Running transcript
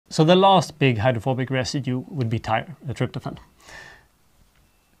So the last big hydrophobic residue would be tryptophan.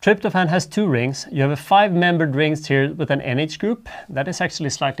 Tryptophan has two rings. You have a 5-membered ring here with an NH group. That is actually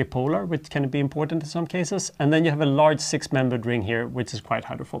slightly polar, which can be important in some cases. And then you have a large 6-membered ring here, which is quite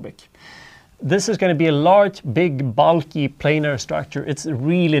hydrophobic. This is going to be a large, big, bulky, planar structure. It's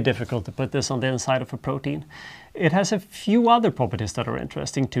really difficult to put this on the inside of a protein. It has a few other properties that are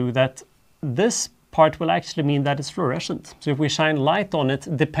interesting too, that this part will actually mean that it's fluorescent. So if we shine light on it,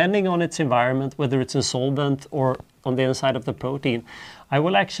 depending on its environment, whether it's a solvent or on the inside of the protein, I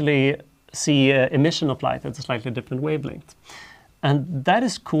will actually see emission of light at a slightly different wavelength. And that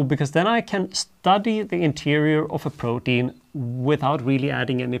is cool because then I can study the interior of a protein without really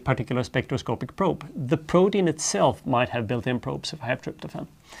adding any particular spectroscopic probe. The protein itself might have built-in probes if I have tryptophan.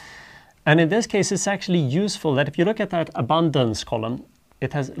 And in this case, it's actually useful that if you look at that abundance column,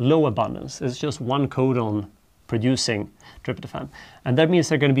 it has low abundance. It's just one codon producing tryptophan. And that means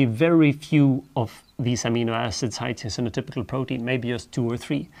there are going to be very few of these amino acid side chains in a typical protein, maybe just 2 or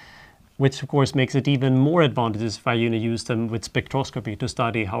 3, which of course makes it even more advantageous if I use them with spectroscopy to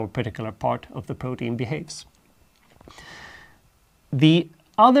study how a particular part of the protein behaves. The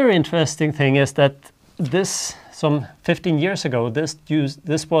other interesting thing is that this, some 15 years ago,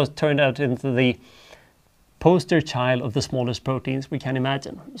 this was turned out into the poster child of the smallest proteins we can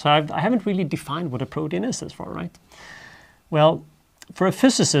imagine. So I haven't really defined what a protein is as far, right? Well, for a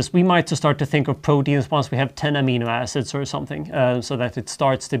physicist, we might start to think of proteins once we have 10 amino acids or something, so that it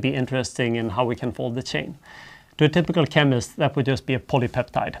starts to be interesting in how we can fold the chain. To a typical chemist, that would just be a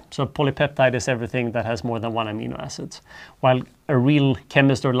polypeptide. So a polypeptide is everything that has more than 1 amino acid. While a real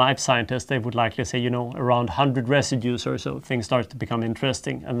chemist or life scientist, they would likely say, around 100 residues or so, things start to become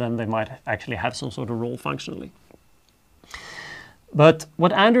interesting, and then they might actually have some sort of role functionally. But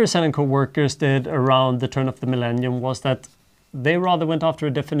what Anderson and co-workers did around the turn of the millennium was that they rather went after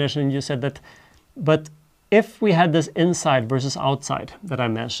a definition. You said that, but if we had this inside versus outside that I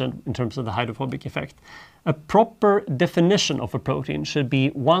mentioned in terms of the hydrophobic effect, a proper definition of a protein should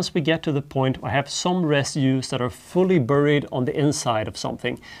be once we get to the point where I have some residues that are fully buried on the inside of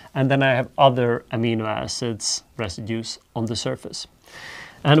something, and then I have other amino acids residues on the surface.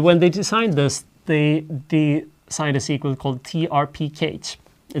 And when they designed this, they designed a sequence called TRPKH.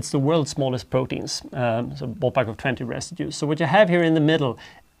 It's the world's smallest proteins, so ballpark of 20 residues. So what you have here in the middle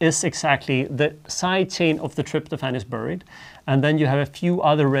is exactly the side chain of the tryptophan is buried, and then you have a few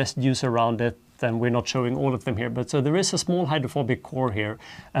other residues around it, and we're not showing all of them here. But so there is a small hydrophobic core here,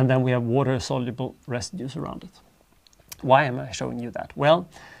 and then we have water-soluble residues around it. Why am I showing you that? Well,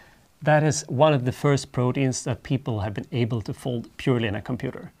 that is one of the first proteins that people have been able to fold purely in a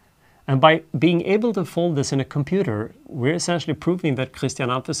computer. And by being able to fold this in a computer, we're essentially proving that Christian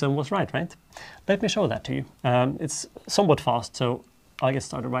Amundsen was right? Let me show that to you. It's somewhat fast, so I'll get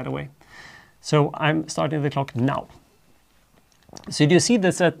started right away. So I'm starting the clock now. So do you see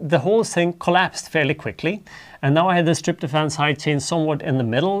this, that the whole thing collapsed fairly quickly. And now I have this tryptophan side chain somewhat in the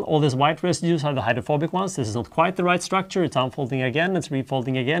middle. All these white residues are the hydrophobic ones. This is not quite the right structure. It's unfolding again, it's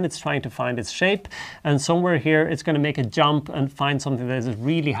refolding again. It's trying to find its shape. And somewhere here, it's going to make a jump and find something that is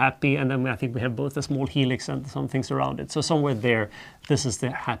really happy. And then I think we have both a small helix and some things around it. So somewhere there, this is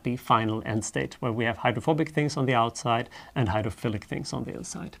the happy final end state where we have hydrophobic things on the outside and hydrophilic things on the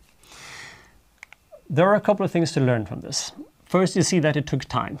inside. There are a couple of things to learn from this. First, you see that it took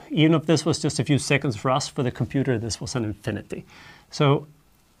time. Even if this was just a few seconds for us, for the computer, this was an infinity. So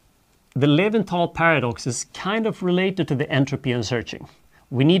the Leventhal paradox is kind of related to the entropy in searching.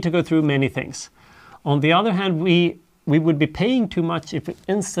 We need to go through many things. On the other hand, we would be paying too much if we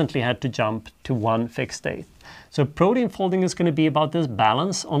instantly had to jump to one fixed state. So protein folding is going to be about this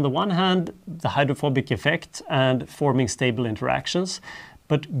balance. On the one hand, the hydrophobic effect and forming stable interactions,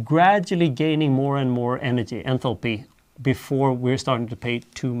 but gradually gaining more and more energy, enthalpy, before we're starting to pay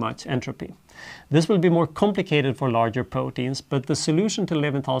too much entropy. This will be more complicated for larger proteins, but the solution to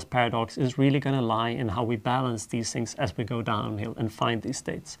Leventhal's paradox is really going to lie in how we balance these things as we go downhill and find these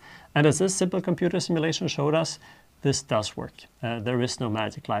states. And as this simple computer simulation showed us, this does work. There is no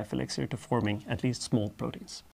magic life elixir to forming at least small proteins.